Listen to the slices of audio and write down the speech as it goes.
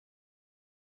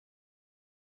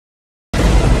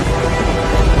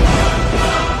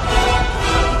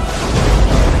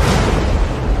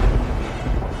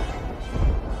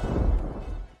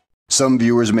Some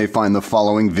viewers may find the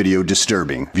following video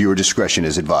disturbing. Viewer discretion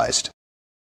is advised.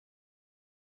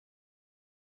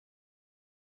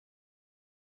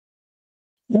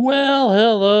 Well,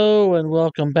 hello and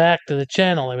welcome back to the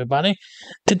channel, everybody.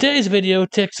 Today's video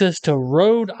takes us to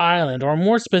Rhode Island, or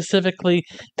more specifically,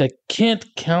 the Kent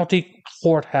County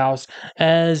Courthouse,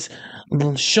 as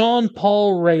Sean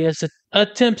Paul Reyes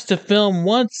attempts to film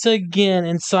once again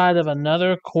inside of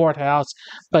another courthouse,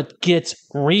 but gets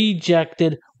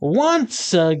rejected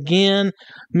once again.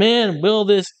 Man, will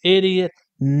this idiot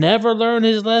never learn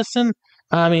his lesson?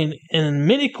 I mean, in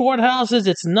many courthouses,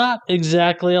 it's not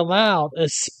exactly allowed,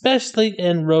 especially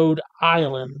in Rhode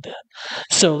Island.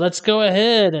 So let's go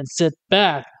ahead and sit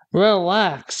back,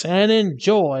 relax, and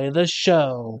enjoy the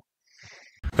show.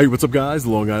 Hey, what's up guys?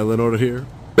 Long Island Order here.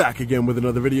 Back again with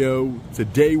another video.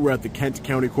 Today we're at the Kent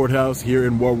County Courthouse here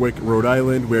in Warwick, Rhode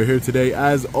Island. We're here today,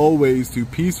 as always, to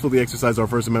peacefully exercise our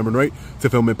First Amendment right to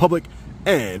film in public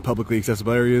and publicly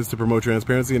accessible areas, to promote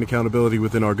transparency and accountability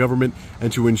within our government,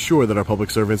 and to ensure that our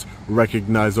public servants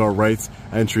recognize our rights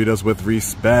and treat us with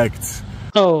respect.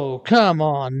 Oh, come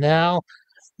on now.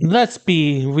 Let's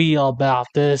be real about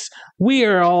this. We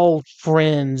are all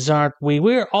friends, aren't we?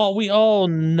 We all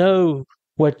know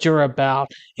what you're about.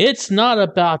 It's not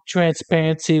about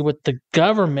transparency with the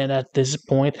government at this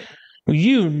point.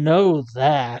 You know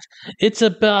that. It's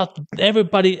about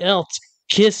everybody else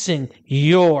kissing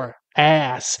your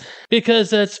ass.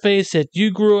 Because let's face it,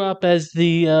 you grew up as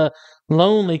the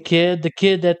lonely kid, the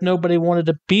kid that nobody wanted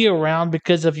to be around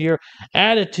because of your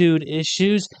attitude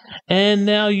issues, and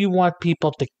now you want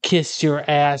people to kiss your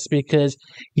ass because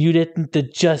you didn't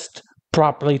adjust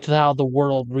properly to how the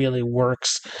world really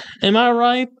works. Am I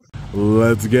right?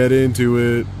 Let's get into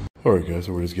it. Alright guys,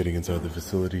 so we're just getting inside the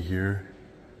facility here.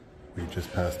 We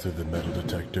just passed through the metal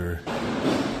detector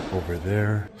over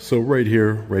there. So right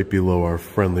here, right below our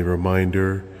friendly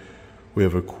reminder, we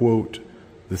have a quote: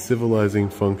 "The civilizing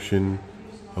function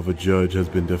of a judge has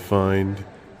been defined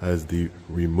as the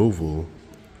removal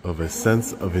of a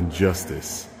sense of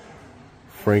injustice."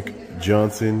 Frank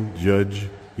Johnson, Judge,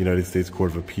 United States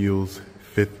Court of Appeals,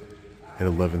 5th and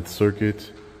 11th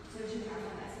Circuit.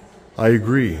 I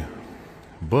agree,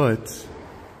 but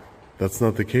that's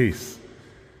not the case.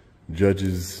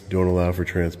 Judges don't allow for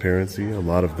transparency. A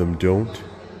lot of them don't.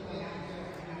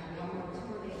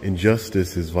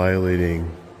 Injustice is violating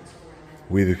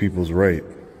we the people's right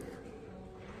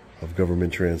of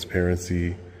government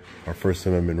transparency, our First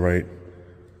Amendment right.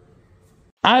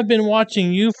 I've been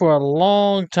watching you for a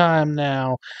long time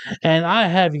now, and I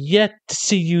have yet to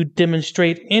see you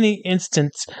demonstrate any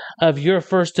instance of your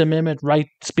First Amendment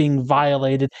rights being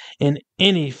violated in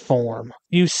any form.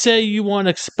 You say you want to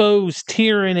expose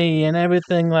tyranny and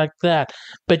everything like that,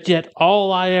 but yet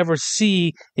all I ever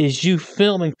see is you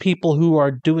filming people who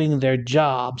are doing their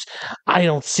jobs. I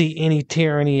don't see any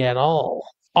tyranny at all.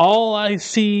 All I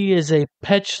see is a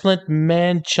petulant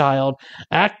man-child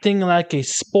acting like a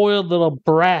spoiled little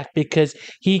brat because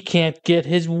he can't get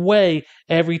his way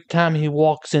every time he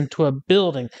walks into a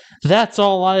building. That's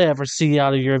all I ever see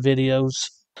out of your videos.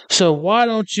 So why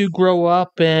don't you grow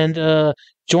up and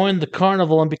join the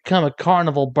carnival and become a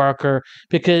carnival barker?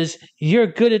 Because you're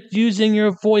good at using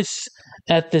your voice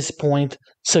at this point,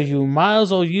 so you might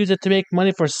as well use it to make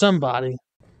money for somebody.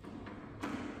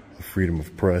 Freedom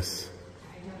of press.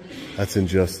 That's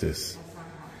injustice.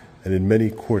 And in many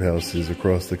courthouses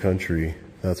across the country,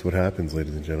 that's what happens,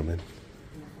 ladies and gentlemen.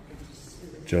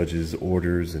 Judges'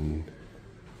 orders and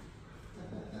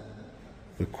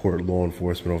the court law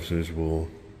enforcement officers will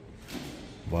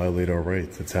violate our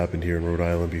rights. It's happened here in Rhode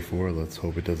Island before. Let's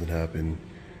hope it doesn't happen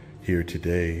here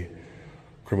today.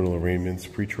 Criminal arraignments,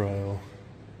 pretrial,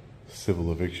 civil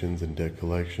evictions, and debt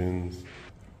collections.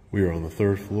 We are on the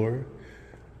 3rd floor.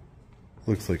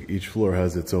 Looks like each floor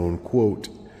has its own quote.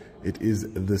 "It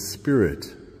is the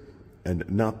spirit and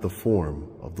not the form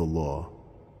of the law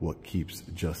what keeps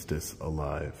justice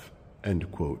alive."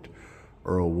 End quote.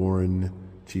 Earl Warren,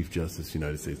 Chief Justice,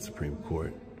 United States Supreme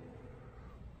Court.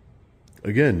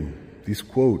 Again, these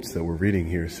quotes that we're reading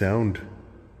here sound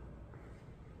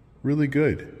really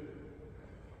good,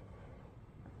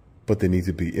 but they need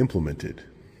to be implemented.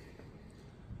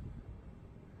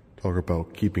 Talk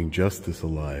about keeping justice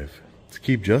alive. To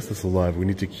keep justice alive, we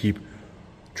need to keep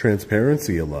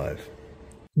transparency alive.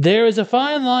 There is a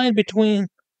fine line between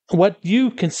what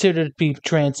you consider to be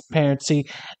transparency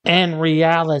and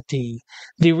reality.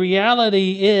 The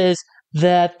reality is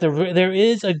that there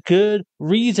is a good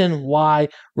reason why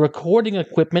recording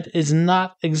equipment is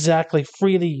not exactly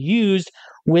freely used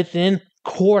within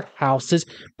courthouses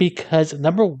because,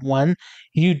 number one,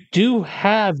 you do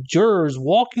have jurors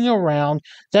walking around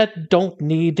that don't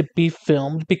need to be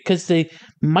filmed because they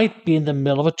might be in the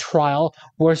middle of a trial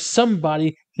where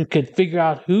somebody who could figure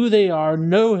out who they are,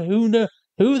 know who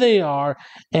they are,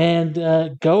 and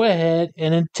go ahead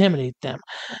and intimidate them.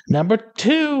 Number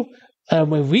two, a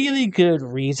really good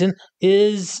reason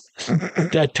is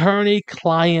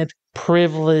attorney-client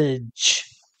privilege,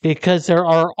 because there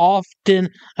are often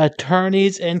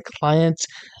attorneys and clients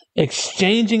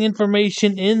exchanging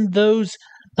information in those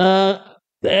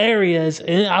areas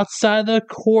outside the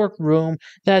courtroom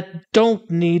that don't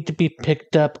need to be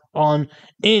picked up on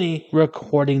any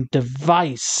recording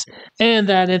device. And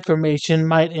that information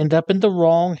might end up in the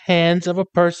wrong hands of a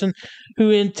person who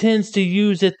intends to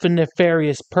use it for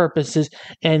nefarious purposes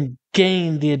and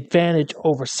gain the advantage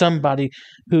over somebody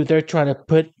who they're trying to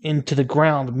put into the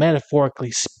ground,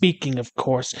 metaphorically speaking, of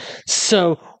course.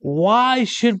 So why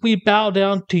should we bow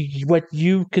down to what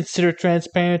you consider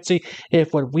transparency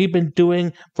if what we've been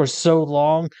doing for so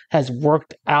long has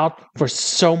worked out for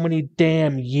so many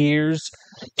damn years?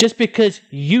 Just because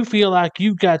you feel like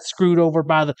you got screwed over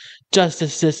by the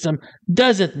justice system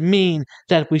doesn't mean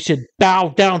that we should bow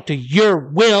down to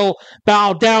your will,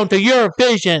 bow down to your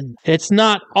vision. It's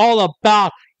not all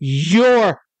about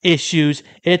your issues.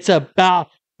 It's about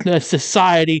the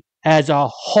society as a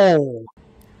whole.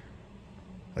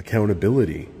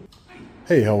 Accountability.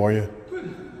 Hey, how are you?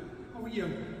 Good. How are you?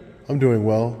 I'm doing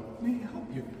well. May I help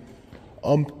you?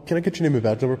 Can I get your name and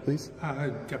badge number, please?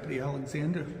 Deputy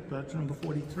Alexander, badge number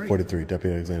 43. 43,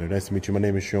 Deputy Alexander. Nice to meet you. My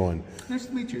name is Sean. Nice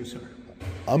to meet you, sir.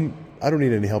 I don't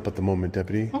need any help at the moment,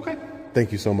 Deputy. Okay.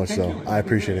 Thank you so much, Thank though. you. I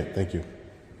appreciate it. Thank you.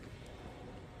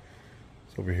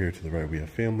 So over here to the right, we have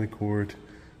family court.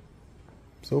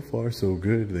 So far, so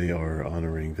good. They are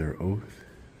honoring their oath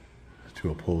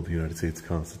to uphold the United States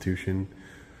Constitution,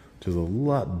 which is a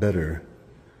lot better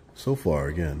so far,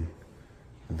 again,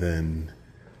 than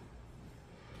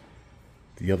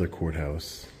the other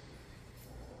courthouse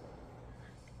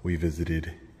we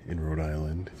visited in Rhode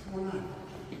Island. What's going on?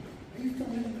 Are you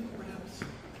filming in the courthouse?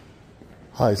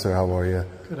 Hi, sir. How are you?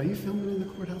 Good. Are you filming in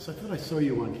the courthouse? I thought I saw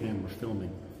you on camera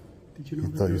filming. Did you know You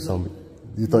that? thought you saw me?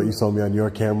 You thought you saw me on your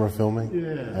camera filming?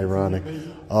 Yeah. Ironic.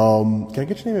 Isn't that Can I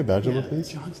get your name and badge number, Yeah, please?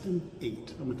 Johnston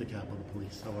 8. I'm with the Capitol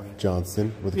Police. How are you?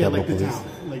 Johnston with the Yeah, Capitol like the Police.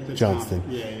 town, like the Johnston.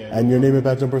 town. Yeah. And your name and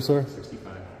badge number, sir?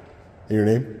 65. And your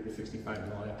name? 65 is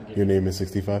all I have to give. Your name is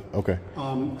 65? Okay.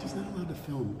 Just not allowed to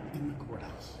film in the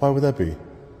courthouse. Why would that be?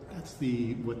 That's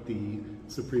what the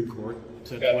Supreme Court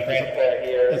set forth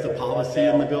as a policy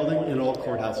in the building. In all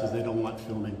courthouses, they don't want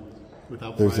filming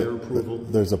without prior approval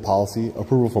There's a policy.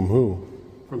 Approval from who?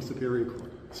 from Superior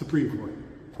Court. Supreme Court.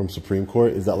 From Supreme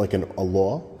Court? Is that like a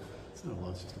law? It's not a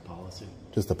law, it's just a policy.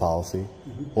 Just a policy?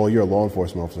 Well, you're a law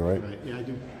enforcement officer, right? Right, yeah, I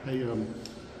do.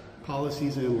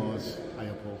 Policies and laws I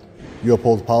uphold. You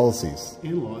uphold policies.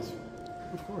 And laws,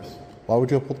 of course. Why would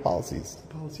you uphold policies?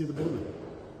 The policy of the building.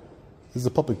 This is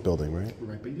a public building, right?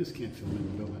 Right, but you just can't film in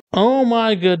the building. Oh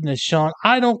my goodness, Sean.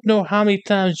 I don't know how many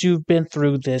times you've been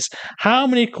through this, how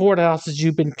many courthouses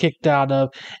you've been kicked out of,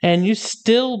 and you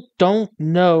still don't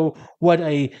know what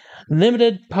a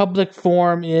limited public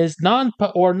forum is,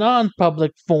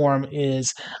 non-public forum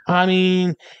is. I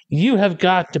mean, you have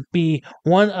got to be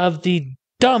one of the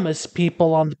dumbest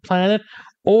people on the planet,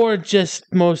 or just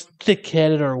most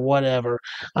thick-headed or whatever.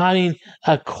 I mean,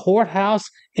 a courthouse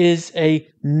is a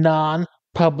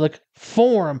non-public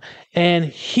forum, and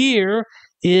here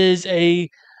is a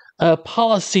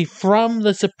policy from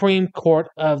the Supreme Court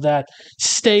of that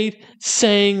state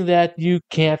saying that you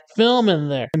can't film in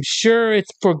there. I'm sure it's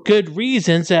for good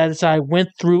reasons, as I went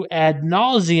through ad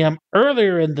nauseum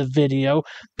earlier in the video,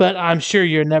 but I'm sure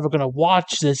you're never going to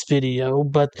watch this video,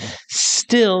 but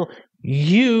still,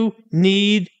 you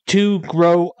need to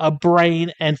grow a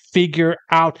brain and figure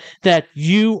out that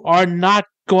you are not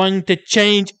going to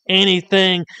change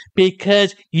anything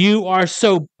because you are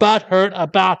so butthurt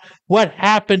about what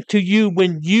happened to you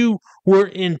when you were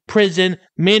in prison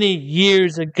many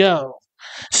years ago.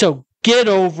 So get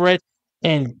over it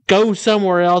and go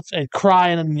somewhere else and cry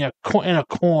in a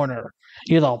corner,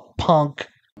 you little punk.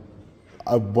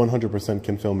 I 100%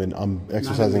 can film in. I'm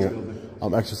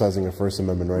exercising a First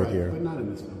Amendment right here. But not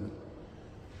in this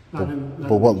building.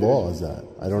 But what law is that?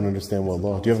 I don't understand what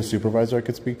law. Do you have a supervisor I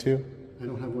could speak to? I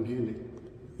don't have one handy.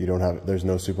 You don't have. There's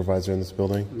no supervisor in this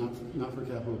building. Not for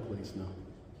Capitol Police, no.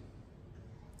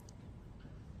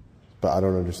 But I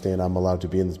don't understand. I'm allowed to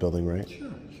be in this building, right?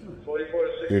 Sure.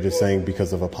 You're just saying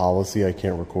because of a policy I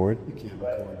can't record? You can't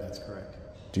record, that's correct.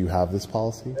 Do you have this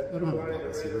policy? I don't have a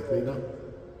policy with me, no.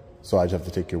 So I just have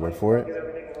to take your word for it?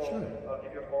 Sure.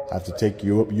 I have to take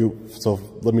so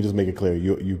let me just make it clear.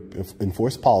 You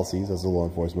enforce policies as a law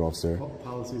enforcement officer.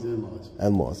 Policies and laws.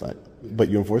 And laws. But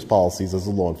you enforce policies as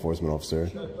a law enforcement officer.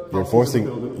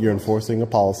 Sure. You're enforcing a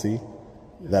policy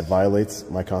that violates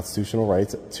my constitutional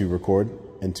rights to record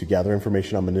and to gather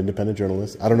information. I'm an independent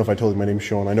journalist. I don't know if I told you my name is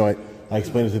Sean. I know I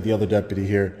explained it to the other deputy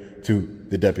here,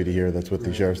 that's with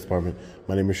the sheriff's department.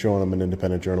 My name is Sean. I'm an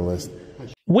independent journalist.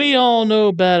 We all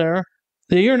know better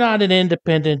that you're not an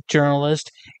independent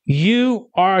journalist. You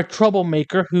are a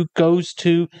troublemaker who goes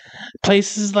to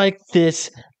places like this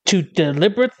to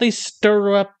deliberately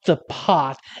stir up the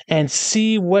pot and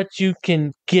see what you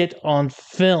can get on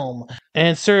film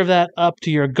and serve that up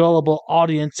to your gullible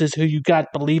audiences who you got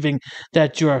believing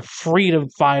that you're a freedom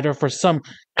fighter for some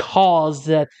cause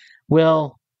that,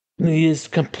 well, is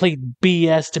complete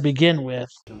BS to begin with.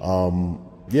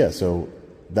 Yeah, so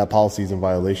that policy is in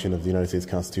violation of the United States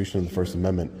Constitution and the First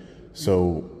Amendment.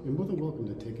 So you're more than welcome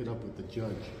to take it up with the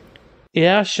judge.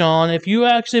 Yeah, Sean, if you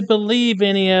actually believe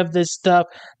any of this stuff,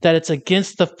 that it's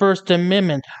against the First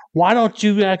Amendment, why don't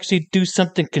you actually do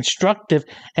something constructive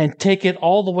and take it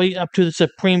all the way up to the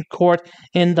Supreme Court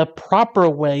in the proper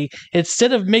way,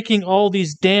 instead of making all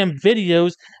these damn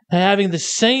videos and having the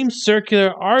same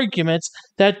circular arguments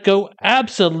that go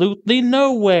absolutely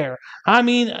nowhere? I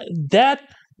mean, that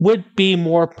would be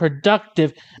more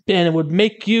productive, and it would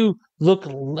make you look a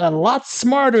lot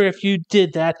smarter if you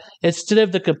did that, instead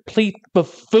of the complete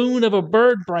buffoon of a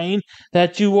bird brain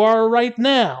that you are right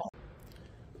now.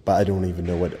 But I don't even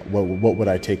know what would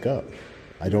I take up.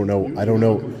 I don't know. You have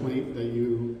a complaint that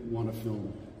you want to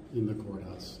film in the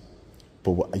courthouse.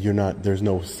 But you're not. There's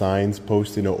no signs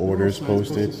posted, no orders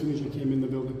posted. As soon as you came in the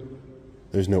building.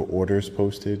 There's no orders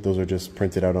posted. Those are just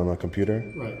printed out on a computer.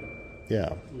 Right. Yeah.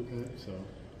 Okay. So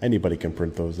anybody can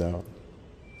print those out.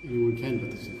 Anyone can,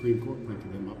 but the Supreme Court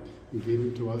printed them up and gave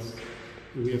them to us,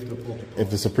 and we have to uphold the policy.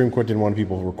 If the Supreme Court didn't want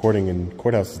people recording in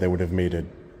courthouses, they would have made a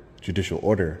judicial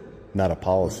order, not a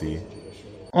policy.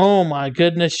 Oh my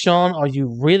goodness, Sean, are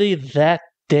you really that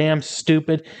damn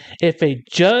stupid? If a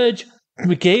judge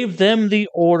gave them the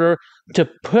order to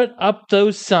put up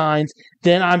those signs,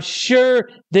 then I'm sure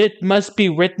that it must be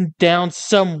written down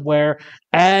somewhere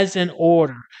as an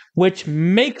order, which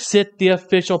makes it the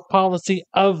official policy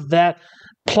of that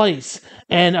place.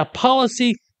 And a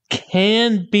policy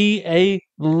can be a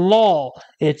law.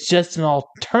 It's just an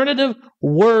alternative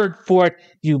word for it,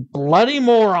 you bloody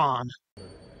moron.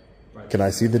 Can I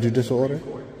see the judicial order?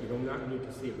 You do not need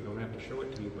to see it. We don't have to show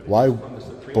it to you. But why? From the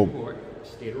Supreme Court, the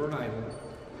state of Rhode Island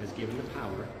has given the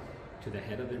power to the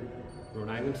head of the Rhode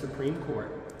Island Supreme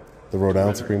Court. The Rhode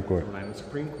Island Supreme Court. Rhode Island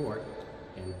Supreme Court,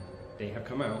 and they have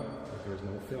come out that there is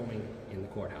no filming in the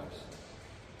courthouse.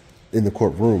 In the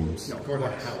courtrooms. No,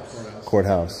 courthouse.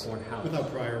 Courthouse. Without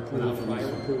prior approval from the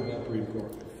Supreme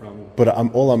Court. But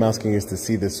all I'm asking is to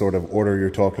see this sort of order you're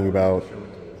talking about.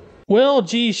 Well,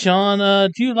 gee, Sean,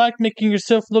 do you like making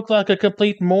yourself look like a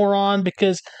complete moron?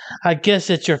 Because I guess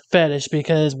it's your fetish,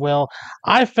 because, well,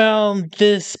 I found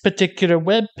this particular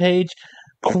webpage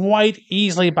quite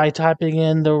easily by typing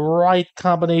in the right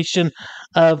combination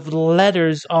of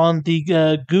letters on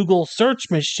the Google search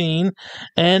machine,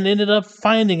 and ended up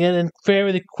finding it in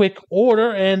fairly quick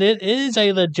order, and it is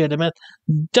a legitimate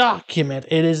document.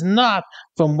 It is not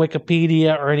from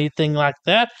Wikipedia or anything like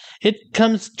that. It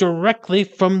comes directly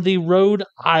from the Rhode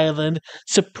Island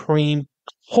Supreme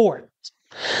Court.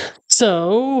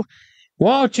 So,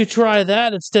 why don't you try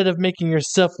that instead of making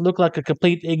yourself look like a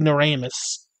complete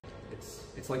ignoramus?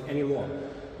 It's like any law.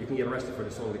 You can get arrested for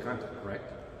disorderly conduct,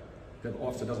 correct? The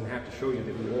officer doesn't have to show you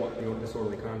the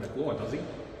disorderly conduct law, does he?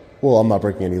 Well, I'm not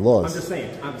breaking any laws. I'm just saying,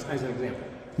 as an example.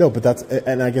 No, but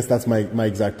and I guess that's my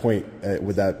exact point.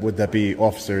 Would that be,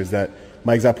 officer? Is that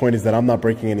my exact point? Is that I'm not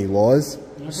breaking any laws.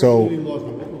 So any laws,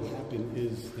 but what will happen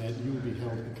is that you will be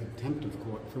held in contempt of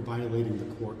court for violating the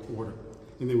court order,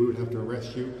 and then we would have to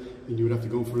arrest you, and you would have to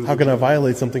go for. How can I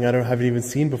violate something I haven't even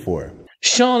seen before?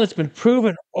 Sean, it's been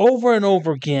proven over and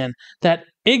over again that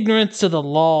ignorance of the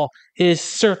law is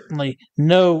certainly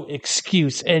no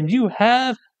excuse, and you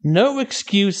have no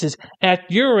excuses at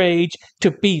your age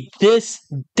to be this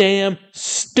damn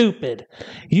stupid.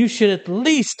 You should at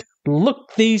least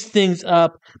look these things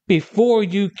up before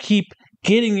you keep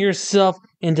getting yourself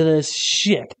into this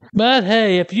shit. But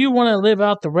hey, if you want to live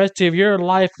out the rest of your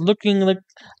life looking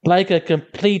like a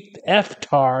complete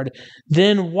F-tard,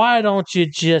 then why don't you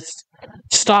just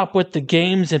stop with the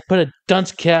games and put a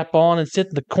dunce cap on and sit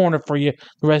in the corner for you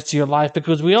the rest of your life,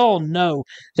 because we all know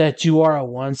that you are a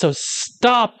one. So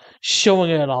stop showing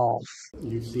it off.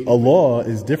 A law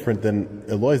is different than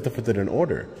an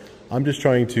order. I'm just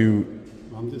trying to.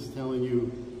 I'm just telling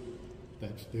you,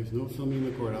 There's no filming in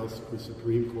the courthouse for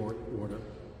Supreme Court order,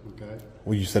 okay?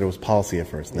 Well, you said it was policy at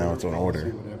first. Now it's an order.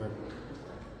 Whatever.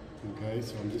 Okay,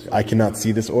 so I'm just... I cannot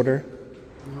see this order?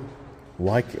 No.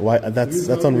 Why? That's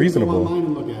You unreasonable. go online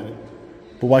and look at it.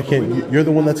 But why can't you're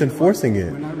the one that's enforcing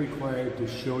it? We're not required to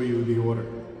show you the order,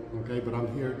 okay? But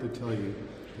I'm here to tell you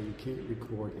that you can't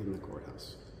record in the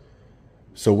courthouse.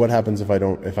 So what happens if I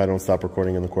don't stop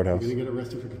recording in the courthouse? You're gonna get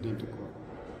arrested for contempt of court.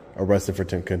 Arrested for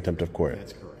contempt of court.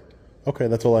 That's correct. Okay,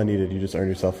 that's all I needed. You just earned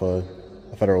yourself a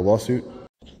federal lawsuit.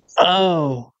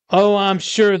 Oh, I'm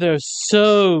sure they're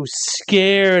so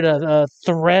scared of a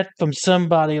threat from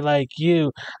somebody like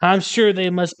you. I'm sure they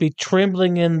must be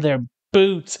trembling in their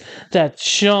boots that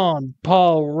Sean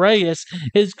Paul Reyes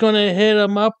is going to hit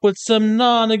him up with some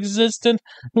non-existent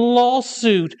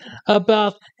lawsuit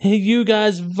about you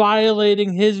guys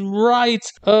violating his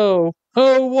rights. Oh,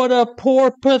 what a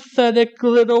poor, pathetic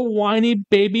little whiny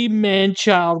baby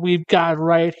man-child we've got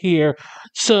right here.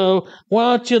 So,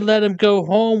 why don't you let him go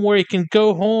home where he can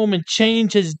go home and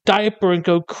change his diaper and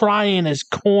go cry in his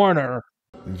corner?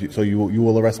 So you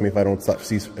will arrest me if I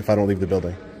don't leave the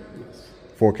building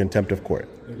for contempt of court.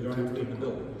 You don't have to leave the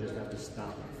building. You just have to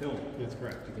stop filming. That's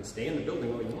correct. You can stay in the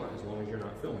building all you want as long as you're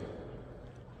not filming.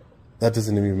 That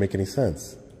doesn't even make any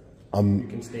sense. You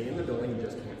can stay in the building, you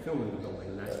just can't film in the building,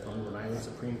 and that's done Rhode Island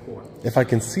Supreme Court. If I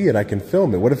can see it, I can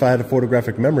film it. What if I had a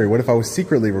photographic memory? What if I was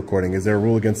secretly recording? Is there a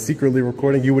rule against secretly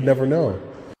recording? You would never know.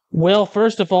 Well,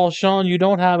 first of all, Sean, you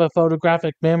don't have a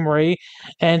photographic memory.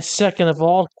 And second of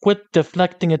all, quit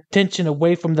deflecting attention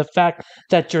away from the fact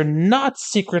that you're not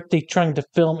secretly trying to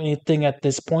film anything at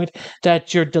this point,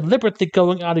 that you're deliberately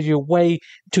going out of your way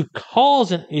to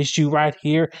cause an issue right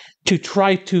here, to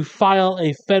try to file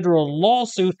a federal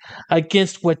lawsuit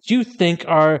against what you think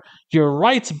are your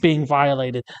rights being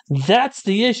violated. That's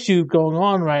the issue going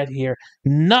on right here,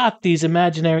 not these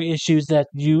imaginary issues that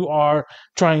you are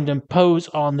trying to impose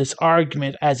on this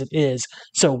argument as it is.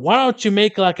 So why don't you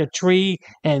make like a tree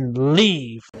and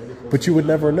leave? But you would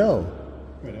never know.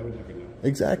 Right, I would never know.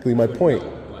 Exactly my point.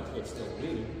 But it's still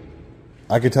legal.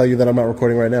 I could tell you that I'm not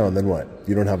recording right now, and then what?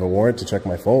 You don't have a warrant to check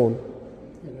my phone.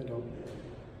 Yeah, I don't.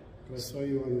 But I saw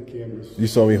you on the cameras. You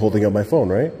saw me holding up my phone,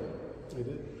 right? I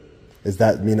did. Does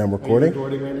that mean I'm Are you recording?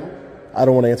 recording right now? I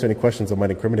don't want to answer any questions that might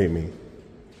incriminate me.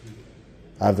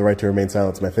 I have the right to remain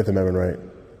silent. It's my Fifth Amendment right.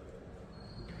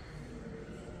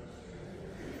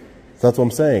 So that's what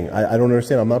I'm saying. I don't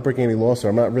understand. I'm not breaking any laws, sir.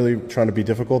 I'm not really trying to be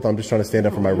difficult. I'm just trying to stand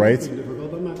up for my rights.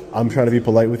 I'm trying to be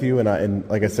polite with you, and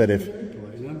like I said, if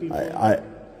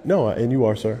no, and you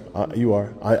are, sir. You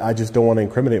are. I just don't want to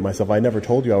incriminate myself. I never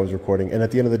told you I was recording, and at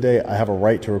the end of the day, I have a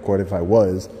right to record if I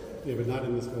was. Yeah, but not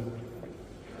in this building.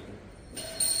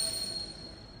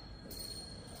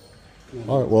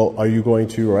 All right. Well, are you going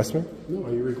to arrest me? No,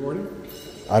 are you recording?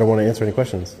 I don't want to answer any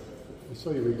questions. I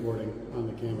saw you recording on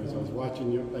the cameras. I was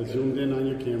watching you. I zoomed in on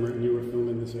your camera, and you were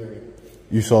filming this area.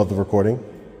 You saw the recording?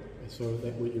 I saw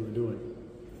that what you were doing.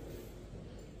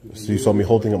 So you saw me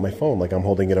holding up my phone like I'm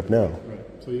holding it up now. Right.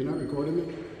 So you're not recording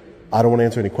me? I don't want to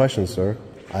answer any questions, sir.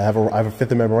 I have a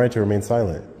Fifth Amendment right to remain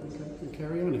silent. Okay, then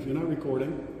carry on. If you're not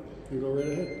recording, then go right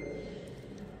ahead.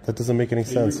 That doesn't make any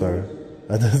sense, sir.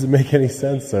 That doesn't make any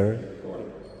sense, sir.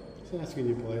 Just asking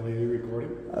you politely, are you recording?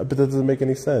 But that doesn't make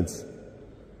any sense.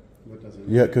 What doesn't?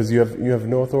 Yeah, because you have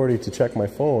no authority to check my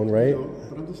phone, right? No,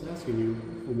 but I'm just asking you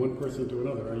from one person to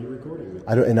another, are you recording me?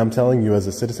 I don't, and I'm telling you, as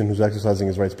a citizen who's exercising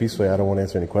his rights peacefully, I don't want to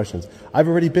answer any questions. I've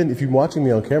already been. If you're watching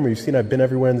me on camera, you've seen I've been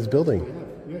everywhere in this building. I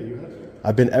have. Yeah, you have.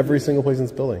 I've been every single place in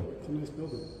this building. It's a nice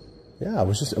building. Yeah, I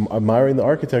was just admiring the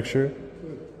architecture,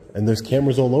 Good. and there's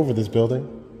cameras all over this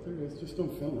building. There is. Just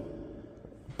don't film it.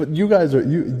 But you guys are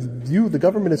the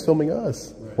government is filming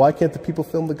us. Right. Why can't the people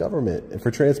film the government? And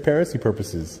for transparency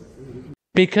purposes.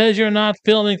 Because you're not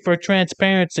filming for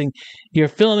transparency. You're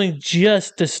filming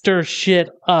just to stir shit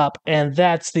up. And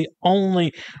that's the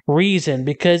only reason.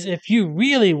 Because if you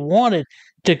really wanted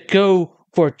to go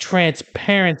for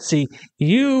transparency,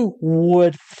 you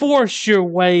would force your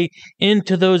way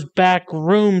into those back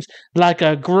rooms like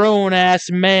a grown-ass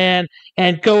man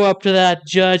and go up to that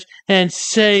judge and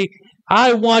say,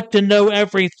 I want to know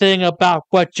everything about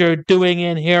what you're doing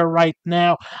in here right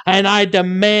now, and I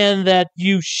demand that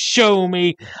you show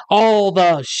me all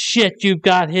the shit you've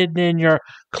got hidden in your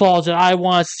closet. I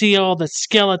want to see all the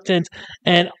skeletons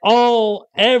and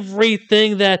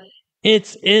everything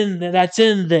that's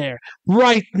in there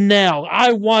right now.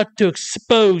 I want to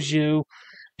expose you,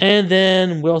 and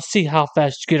then we'll see how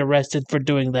fast you get arrested for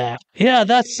doing that. Yeah,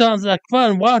 that sounds like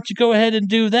fun. Why don't you go ahead and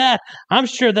do that? I'm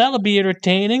sure that'll be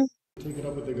entertaining. Take it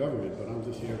up with the government, but I'm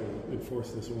just here to enforce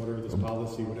enforce this order, this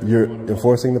policy, whatever. You're you want to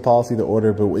enforcing the policy, the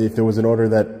order, but if there was an order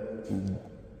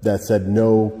that said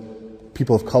no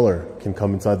people of color can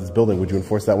come inside this building, would you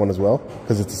enforce that one as well?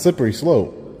 Because it's a slippery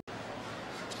slope.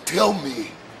 Tell me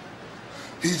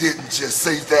he didn't just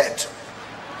say that.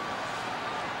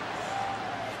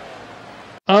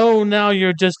 Oh, now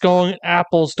you're just going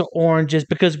apples to oranges,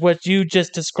 because what you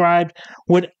just described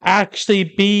would actually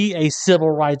be a civil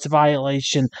rights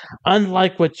violation,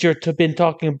 unlike what you've been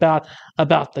talking about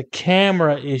the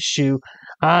camera issue.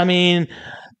 I mean,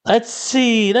 let's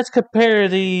see, let's compare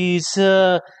these.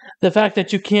 The fact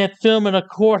that you can't film in a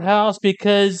courthouse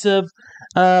because of,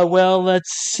 well,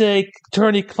 let's say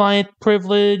attorney-client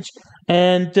privilege,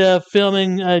 and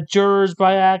filming jurors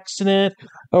by accident,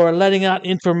 or letting out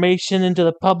information into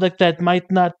the public that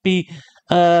might not be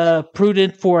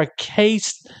prudent for a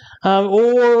case,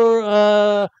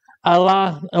 or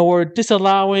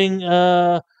disallowing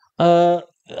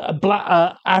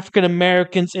African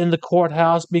Americans in the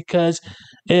courthouse because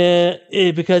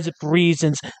of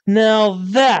reasons. Now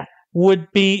that would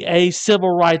be a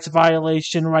civil rights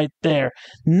violation right there,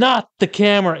 not the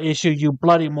camera issue, you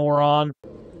bloody moron.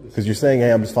 Because you're saying,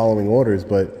 hey, I'm just following orders,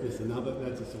 but... Listen, now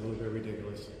that's just a little bit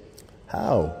ridiculous.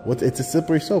 How? It's a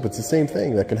slippery slope. It's the same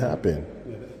thing that can happen.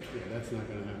 Yeah, that's not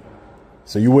going to happen.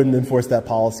 So you wouldn't enforce that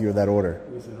policy or that order?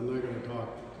 Listen, I'm not going to talk,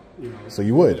 So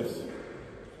you would?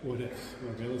 What ifs?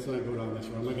 Okay, let's not go down this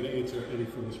road. I'm not going to answer any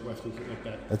foolish questions like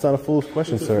that. It's not a foolish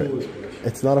question, sir.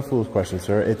 It's not a foolish question,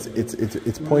 sir.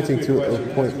 It's pointing to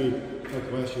a point.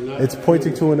 It's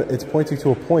pointing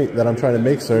to a point that I'm trying to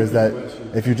make, sir. Is that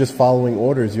if you're just following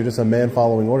orders, you're just a man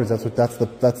following orders. That's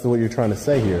what you're trying to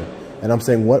say here. And I'm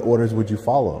saying, what orders would you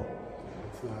follow?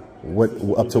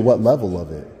 Up to what level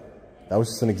of it? That was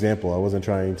just an example. I wasn't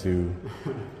trying to.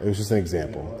 It was just an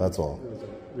example. That's all. It was a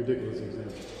ridiculous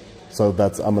example. So I'm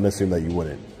going to assume that you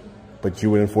wouldn't. But you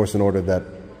would enforce an order that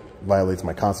violates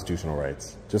my constitutional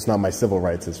rights. Just not my civil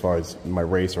rights as far as my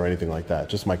race or anything like that.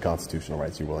 Just my constitutional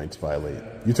rights you're willing to violate.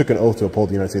 You took an oath to uphold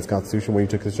the United States Constitution when you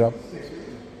took this job?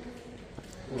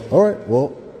 All right,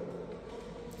 well.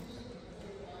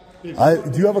 Do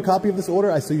you have a copy of this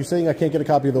order? So you're saying I can't get a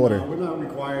copy of the order? No, we're not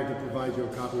required to provide you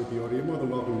a copy of the order. You're more than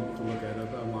welcome to look at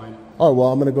it online. All right, well,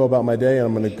 I'm going to go about my day, and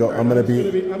I'm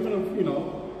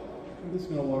just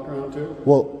going to walk around too.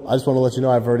 Well, I just want to let you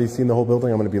know I've already seen the whole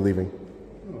building. I'm going to be leaving.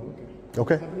 Oh,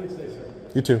 okay. Okay. Have a nice day, sir.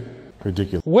 You too.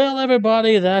 Ridiculous. Well,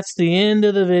 everybody, that's the end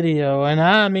of the video. And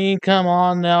I mean, come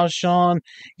on now, Sean.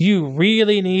 You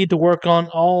really need to work on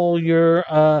all your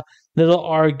little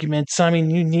arguments. I mean,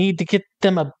 you need to get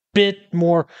them a bit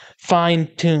more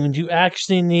fine-tuned. You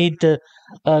actually need to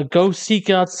go seek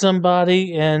out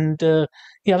somebody and,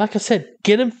 yeah, like I said,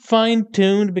 get them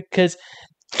fine-tuned, because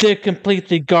they're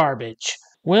completely garbage.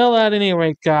 Well, at any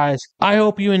rate, guys, I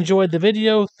hope you enjoyed the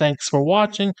video. Thanks for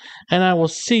watching, and I will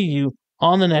see you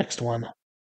on the next one.